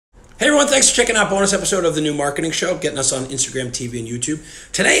Hey everyone, thanks for checking out bonus episode of the New Marketing Show, getting us on Instagram, TV, and YouTube.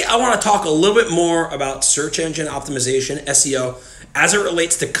 Today, I want to talk a little bit more about search engine optimization, SEO, as it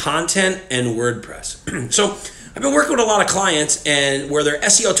relates to content and WordPress. So, I've been working with a lot of clients and where their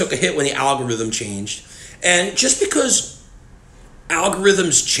SEO took a hit when the algorithm changed. And just because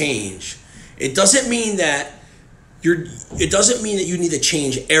algorithms change, it doesn't mean that you need to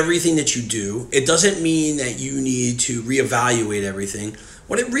change everything that you do. It doesn't mean that you need to reevaluate everything.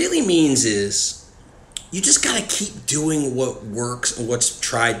 What it really means is you just got to keep doing what works and what's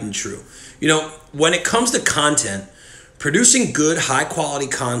tried and true. You know, when it comes to content, producing good, high quality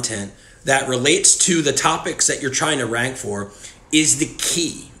content that relates to the topics that you're trying to rank for is the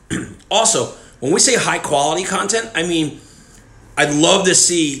key. Also, when we say high quality content, I mean, I'd love to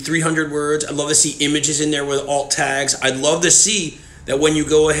see 300 words. I'd love to see images in there with alt tags. I'd love to see that when you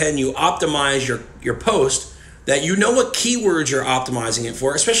go ahead and you optimize your post, that you know what keywords you're optimizing it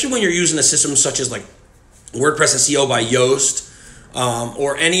for, especially when you're using a system such as like WordPress SEO by Yoast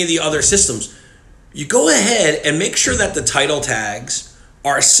or any of the other systems. You go ahead and make sure that the title tags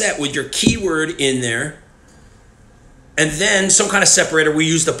are set with your keyword in there, and then some kind of separator. We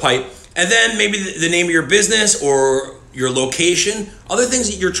use the pipe, and then maybe the name of your business or your location, other things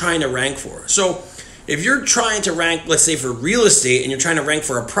that you're trying to rank for. So if you're trying to rank, let's say for real estate, and you're trying to rank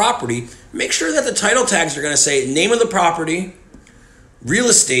for a property, make sure that the title tags are going to say name of the property, real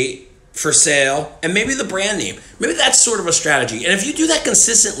estate for sale, and maybe the brand name. Maybe that's sort of a strategy. And if you do that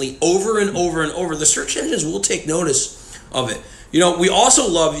consistently over and over and over, the search engines will take notice of it. You know, we also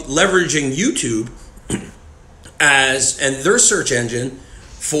love leveraging YouTube and their search engine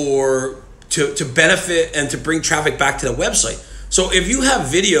to benefit and to bring traffic back to the website. So if you have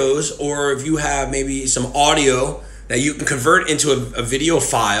videos or if you have maybe some audio that you can convert into a video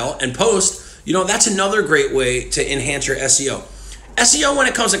file and post, you know, that's another great way to enhance your SEO. SEO when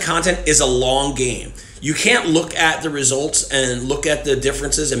it comes to content is a long game. You can't look at the results and look at the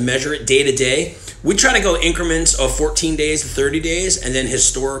differences and measure it day to day. We try to go increments of 14 days to 30 days and then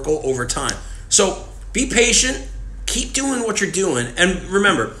historical over time. So be patient, keep doing what you're doing, and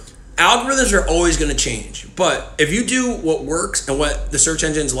remember, algorithms are always going to change, but if you do what works and what the search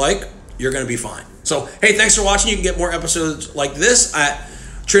engines like, you're going to be fine. So, hey, thanks for watching. You can get more episodes like this at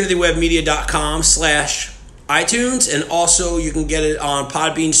trinitywebmedia.com/iTunes, and also you can get it on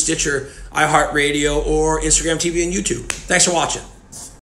Podbean, Stitcher, iHeartRadio, or Instagram, TV, and YouTube. Thanks for watching.